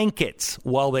blankets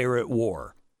while they were at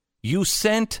war. You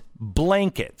sent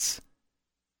blankets.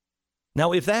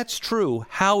 Now, if that's true,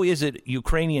 how is it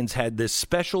Ukrainians had this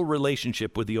special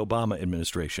relationship with the Obama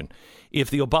administration? If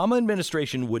the Obama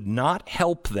administration would not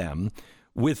help them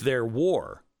with their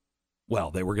war,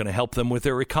 well, they were going to help them with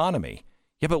their economy.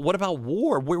 Yeah, but what about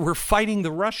war? We're fighting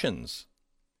the Russians.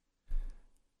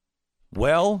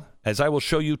 Well, as I will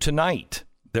show you tonight,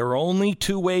 there are only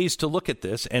two ways to look at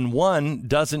this, and one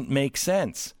doesn't make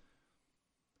sense.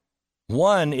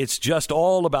 One, it's just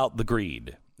all about the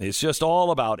greed. It's just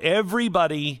all about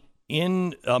everybody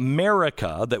in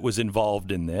America that was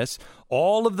involved in this.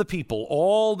 All of the people,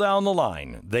 all down the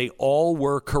line, they all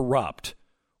were corrupt,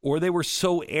 or they were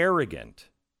so arrogant.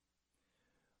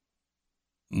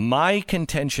 My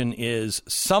contention is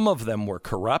some of them were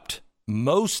corrupt.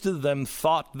 Most of them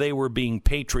thought they were being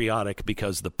patriotic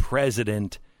because the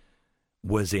president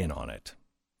was in on it.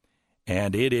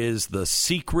 And it is the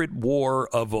secret war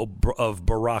of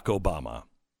Barack Obama.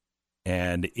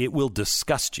 And it will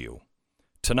disgust you.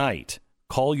 Tonight,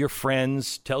 call your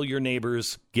friends, tell your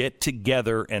neighbors, get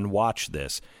together and watch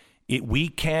this. We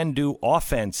can do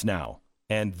offense now,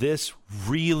 and this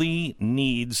really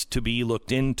needs to be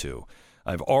looked into.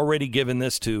 I've already given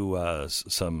this to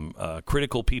some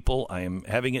critical people. I am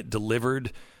having it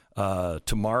delivered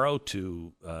tomorrow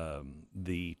to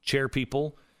the chair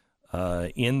people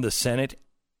in the Senate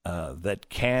that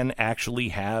can actually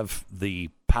have the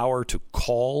power to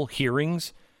call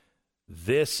hearings.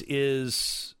 This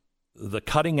is the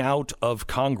cutting out of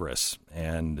Congress,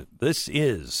 and this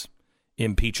is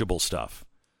impeachable stuff.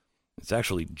 It's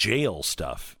actually jail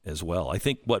stuff as well. I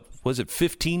think,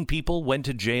 15 people went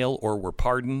to jail or were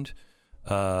pardoned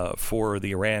for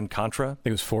the Iran-Contra? I think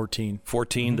it was 14.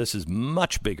 14. Mm-hmm. This is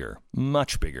much bigger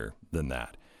than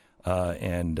that.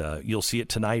 And you'll see it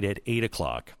tonight at 8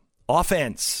 o'clock.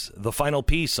 Offense, the final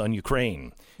piece on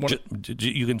Ukraine.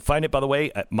 You can find it, by the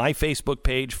way, at my Facebook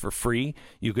page for free.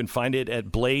 You can find it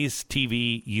at Blaze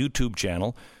TV YouTube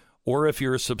channel. Or if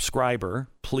you're a subscriber,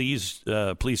 please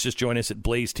just join us at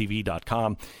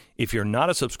blazetv.com. If you're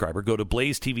not a subscriber, go to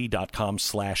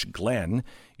blazetv.com/Glenn.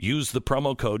 Use the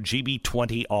promo code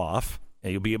GB20OFF,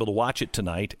 and you'll be able to watch it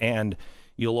tonight. And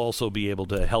you'll also be able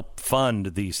to help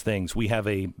fund these things. We have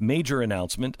a major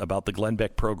announcement about the Glenn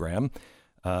Beck program.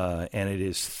 And it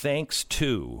is thanks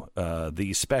to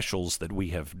these specials that we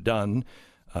have done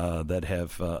that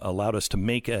have allowed us to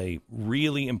make a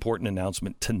really important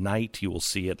announcement tonight. You will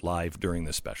see it live during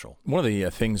the special. One of the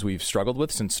things we've struggled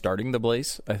with since starting the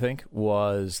Blaze, I think,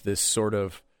 was this sort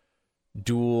of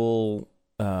dual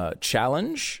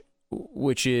challenge,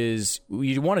 which is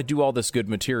you want to do all this good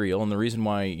material, and the reason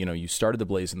why you started the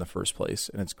Blaze in the first place,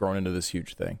 and it's grown into this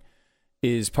huge thing,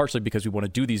 is partially because we want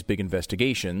to do these big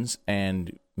investigations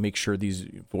and make sure these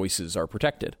voices are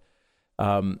protected.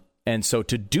 And so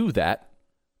to do that,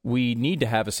 we need to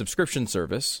have a subscription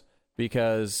service,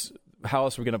 because how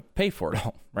else are we going to pay for it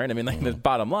all, right? I mean, the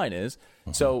bottom line is,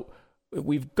 so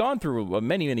we've gone through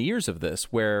many, many years of this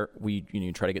where we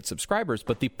try to get subscribers,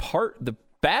 but the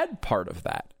bad part of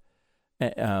that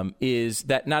is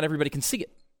that not everybody can see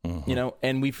it.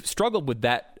 And we've struggled with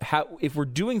that. If we're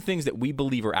doing things that we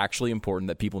believe are actually important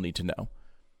that people need to know,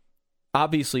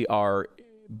 obviously our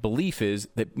belief is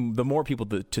that the more people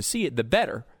to see it, the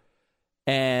better.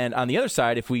 And on the other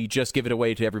side, if we just give it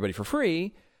away to everybody for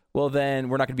free, well, then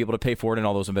we're not going to be able to pay for it, and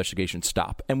all those investigations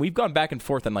stop. And we've gone back and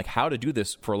forth on how to do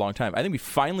this for a long time. I think we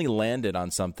finally landed on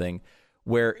something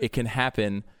where it can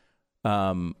happen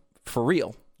for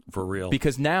real. For real.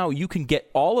 Because now you can get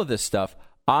all of this stuff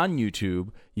on YouTube.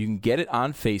 You can get it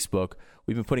on Facebook.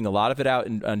 We've been putting a lot of it out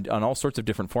on all sorts of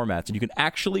different formats, and you can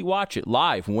actually watch it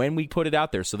live when we put it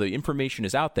out there. So the information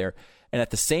is out there. And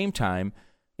at the same time,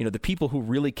 the people who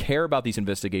really care about these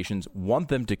investigations, want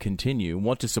them to continue,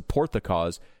 want to support the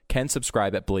cause, can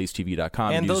subscribe at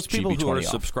blazetv.com. And those people who are off.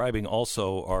 subscribing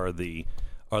also are the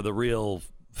real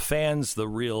fans, the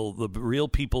real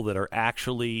people that are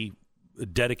actually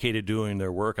dedicated to doing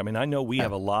their work. I mean, I know we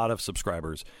have a lot of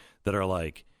subscribers that are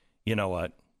like, you know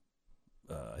what?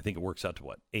 I think it works out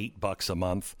to $8 a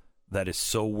month. That is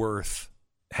so worth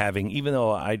having, even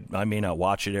though I may not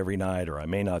watch it every night or I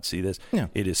may not see this,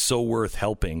 It is so worth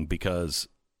helping, because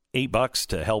 $8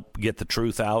 to help get the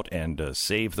truth out and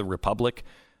save the Republic,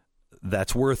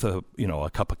 that's worth a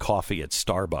cup of coffee at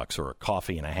Starbucks or a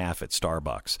coffee and a half at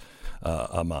Starbucks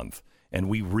a month. And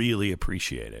we really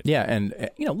appreciate it. Yeah, and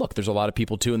look, there's a lot of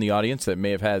people too in the audience that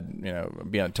may have had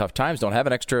be on tough times, don't have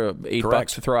an extra $8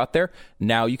 to throw out there.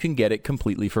 Now you can get it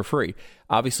completely for free.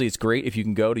 Obviously, it's great if you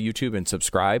can go to YouTube and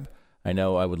subscribe. I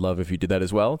know I would love if you did that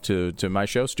as well to my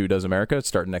show, Stu Does America. It's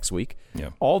starting next week. Yeah.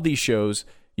 All these shows,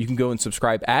 you can go and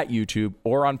subscribe at YouTube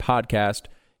or on podcast,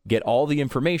 get all the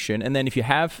information, and then if you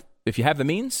have the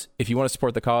means, if you want to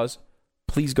support the cause,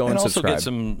 please go and subscribe.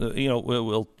 Also get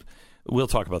some, we'll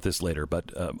talk about this later,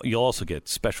 but you'll also get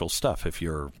special stuff if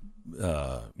you're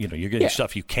you're getting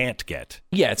stuff you can't get.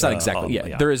 Yeah, it's not exactly.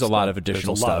 There is a lot of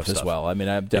additional stuff as well. I mean,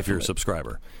 if you're a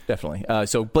subscriber. Definitely.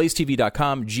 So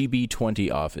blazetv.com,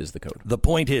 GB20 off is the code. The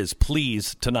point is,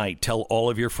 please, tonight, tell all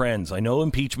of your friends. I know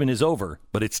impeachment is over,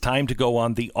 but it's time to go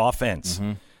on the offense.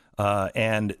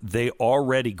 And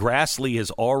Grassley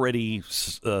has already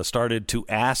started to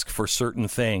ask for certain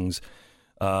things.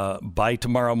 By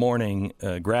tomorrow morning,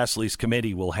 Grassley's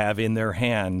committee will have in their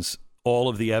hands all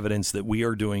of the evidence that we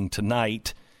are doing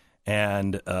tonight,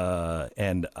 and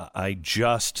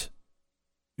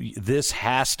this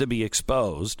has to be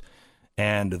exposed,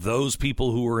 and those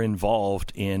people who are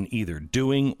involved in either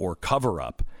doing or cover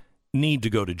up need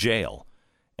to go to jail.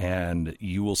 And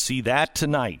you will see that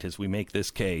tonight as we make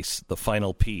this case the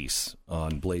final piece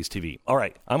on Blaze TV. All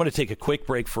right, I'm going to take a quick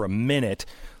break for a minute,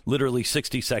 literally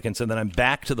 60 seconds, and then I'm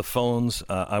back to the phones.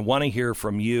 I want to hear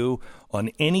from you on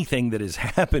anything that has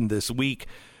happened this week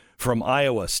from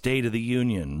Iowa, State of the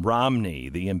Union, Romney,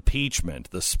 the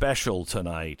impeachment, the special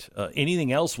tonight,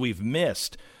 anything else we've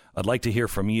missed. I'd like to hear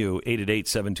from you,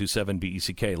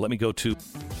 888-727-BECK. Let me go to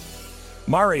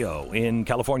Mario in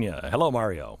California. Hello,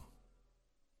 Mario.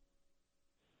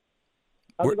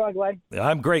 How's it going, Glenn?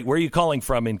 I'm great. Where are you calling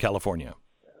from in California?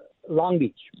 Long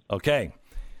Beach. Okay.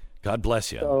 God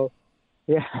bless you. So,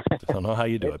 yeah. I don't know how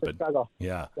you do it, but struggle.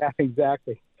 Yeah,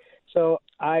 exactly. So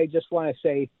I just want to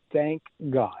say thank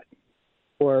God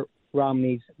for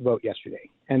Romney's vote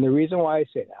yesterday. And the reason why I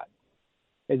say that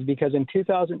is because in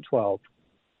 2012,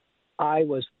 I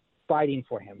was fighting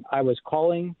for him. I was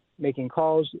calling, making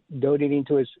calls, donating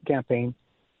to his campaign.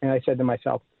 And I said to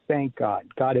myself, thank God.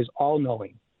 God is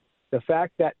all-knowing. The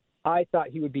fact that I thought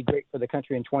he would be great for the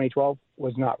country in 2012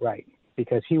 was not right,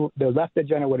 because the left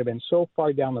agenda would have been so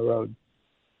far down the road.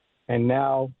 And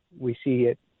now we see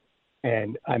it,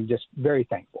 and I'm just very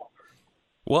thankful.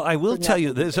 Well, I will tell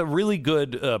you, there's a really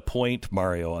good point,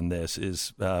 Mario, on this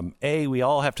is, we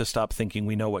all have to stop thinking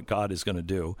we know what God is going to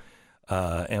do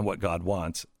and what God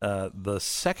wants. The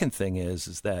second thing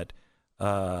is that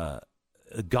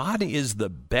God is the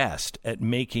best at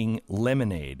making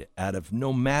lemonade out of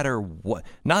no matter what.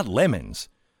 Not lemons,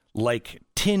 like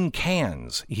tin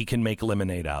cans he can make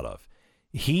lemonade out of.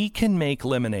 He can make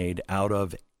lemonade out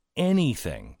of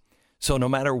anything. So no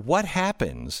matter what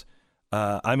happens,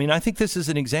 I think this is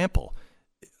an example.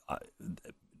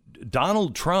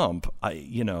 Donald Trump,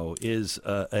 is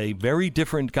a very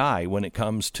different guy when it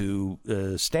comes to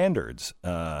standards.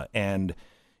 And,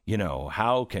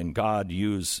 how can God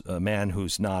use a man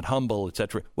who's not humble,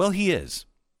 etc.? Well, he is.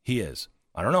 He is.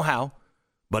 I don't know how,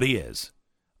 but he is.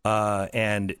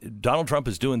 And Donald Trump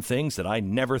is doing things that I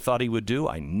never thought he would do.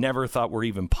 I never thought were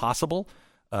even possible.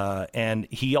 And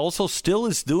he also still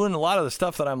is doing a lot of the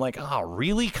stuff that I'm like, oh,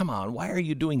 really? Come on. Why are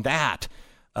you doing that?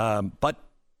 But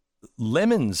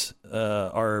lemons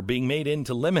are being made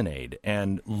into lemonade.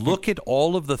 And look at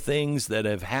all of the things that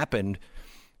have happened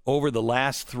over the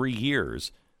last 3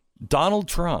 years. Donald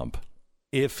Trump,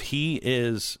 if he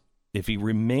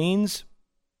remains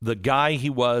the guy he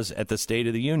was at the State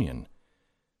of the Union,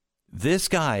 this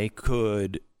guy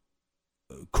could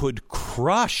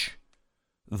crush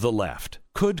the left,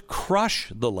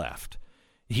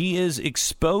 He is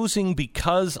exposing,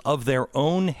 because of their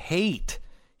own hate,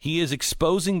 he is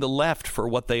exposing the left for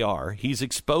what they are. He's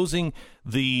exposing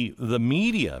the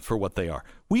media for what they are.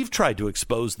 We've tried to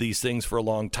expose these things for a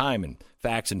long time, and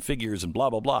facts and figures and blah,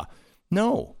 blah, blah.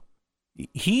 No,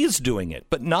 he's doing it,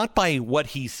 but not by what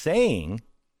he's saying,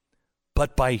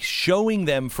 but by showing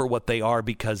them for what they are,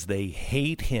 because they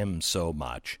hate him so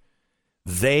much.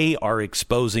 They are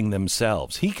exposing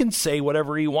themselves. He can say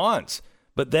whatever he wants,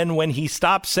 but then when he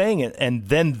stops saying it and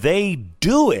then they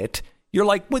do it, you're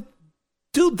like, what?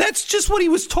 Dude, that's just what he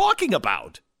was talking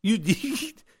about. How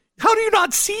do you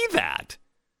not see that?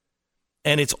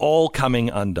 And it's all coming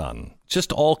undone.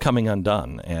 Just all coming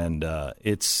undone. And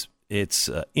it's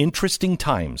interesting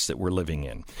times that we're living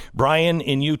in. Brian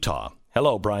in Utah.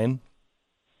 Hello, Brian.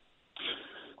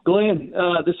 Glenn,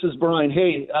 this is Brian.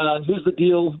 Hey, here's the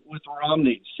deal with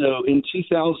Romney. So in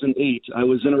 2008, I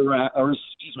was in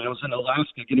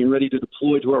Alaska getting ready to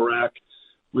deploy to Iraq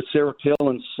with Sarah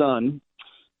Palin's son.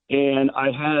 And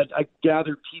I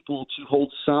gathered people to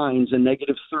hold signs in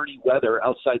 -30 weather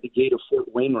outside the gate of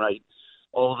Fort Wainwright,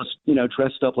 all of us,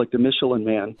 dressed up like the Michelin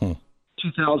Man.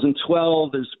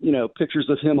 2012, there's, pictures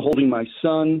of him holding my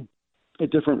son at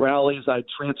different rallies. I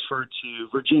transferred to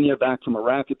Virginia back from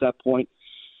Iraq at that point.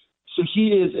 So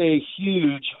he is a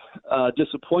huge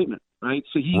disappointment, right?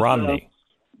 So he's Romney.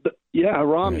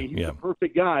 Romney. He's the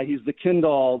perfect guy. He's the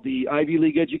Kindle, the Ivy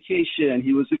League education.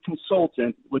 He was a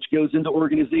consultant, which goes into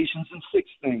organizations and fix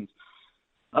things.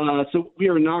 So we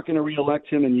are not going to reelect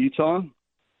him in Utah.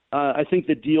 I think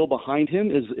the deal behind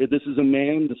him is this is a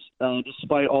man,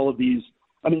 despite all of these.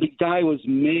 I mean, the guy was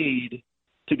made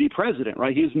to be president,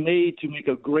 right? He was made to make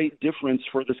a great difference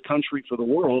for this country, for the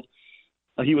world.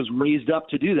 He was raised up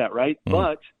to do that, right?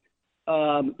 But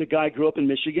the guy grew up in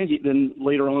Michigan. Then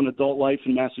later on, adult life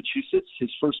in Massachusetts. His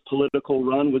first political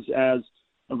run was as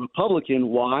a Republican.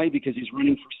 Why? Because he's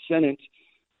running for Senate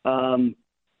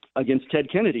against Ted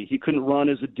Kennedy. He couldn't run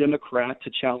as a Democrat to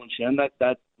challenge him.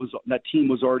 That team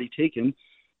was already taken,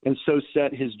 and so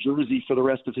set his jersey for the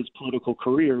rest of his political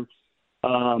career.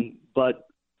 But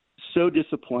so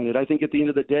disappointed. I think at the end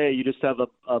of the day, you just have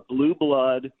a blue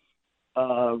blood,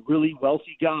 really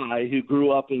wealthy guy who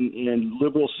grew up in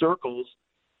liberal circles,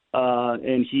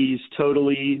 and he's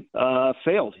totally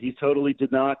failed. He totally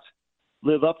did not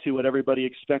live up to what everybody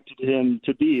expected him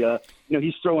to be.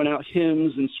 He's throwing out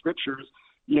hymns and scriptures.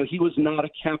 He was not a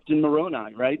Captain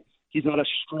Moroni, right? He's not a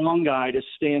strong guy to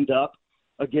stand up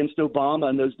against Obama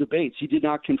in those debates. He did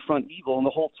not confront evil, and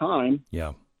the whole time,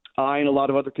 I and a lot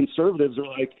of other conservatives are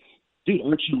like, dude,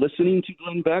 aren't you listening to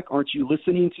Glenn Beck? Aren't you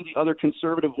listening to the other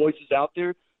conservative voices out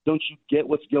there? Don't you get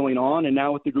what's going on? And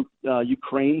now with the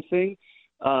Ukraine thing,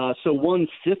 so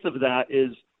 1/5 of that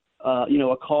is,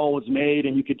 a call was made,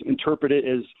 and you could interpret it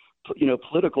as,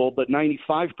 political, but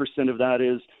 95% of that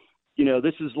is,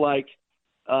 this is like,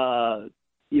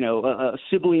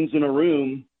 siblings in a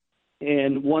room,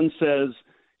 and one says,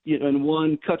 and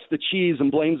one cuts the cheese and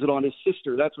blames it on his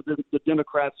sister. That's what the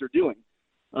Democrats are doing.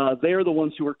 They're the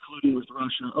ones who are colluding with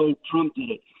Russia. Oh, Trump did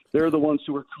it. They're the ones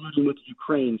who are colluding with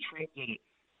Ukraine. Trump did it.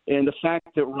 And the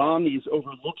fact that Romney's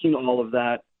overlooking all of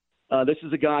that, this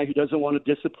is a guy who doesn't want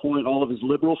to disappoint all of his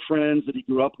liberal friends that he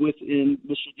grew up with in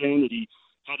Michigan, that he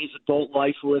had his adult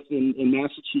life with in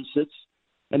Massachusetts.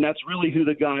 And that's really who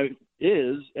the guy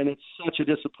is. And it's such a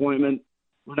disappointment.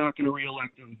 We're not going to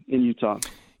reelect him in Utah.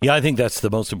 Yeah, I think that's the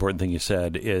most important thing you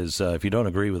said is if you don't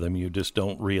agree with him, you just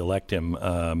don't reelect him.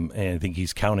 And I think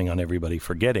he's counting on everybody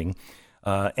forgetting.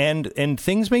 And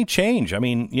things may change. I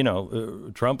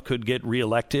mean, Trump could get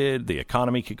reelected. The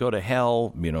economy could go to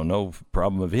hell. No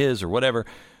problem of his or whatever.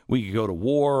 We could go to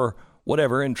war,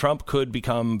 whatever. And Trump could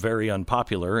become very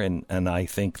unpopular. And I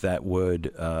think that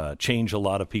would change a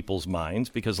lot of people's minds,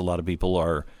 because a lot of people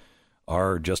are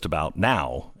just about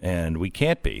now, and we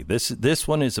can't be. This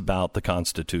one is about the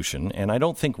Constitution, and I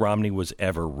don't think Romney was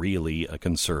ever really a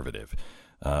conservative.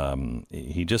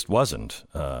 He just wasn't.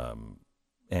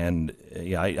 And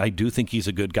yeah, I do think he's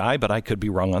a good guy, but I could be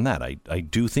wrong on that. I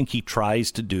do think he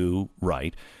tries to do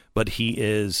right, but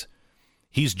he's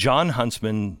John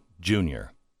Huntsman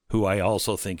Jr., who I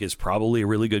also think is probably a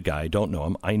really good guy. I don't know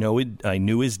him. I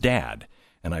knew his dad,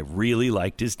 and I really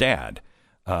liked his dad.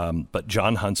 But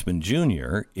John Huntsman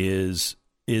Jr. is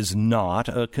not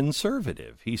a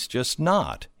conservative. He's just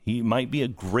not. He might be a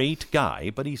great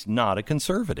guy, but he's not a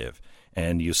conservative.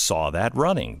 And you saw that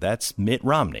running. That's Mitt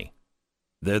Romney.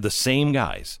 They're the same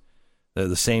guys.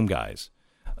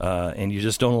 And you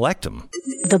just don't elect them.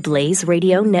 The Blaze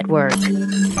Radio Network.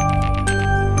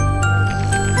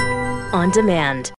 On demand.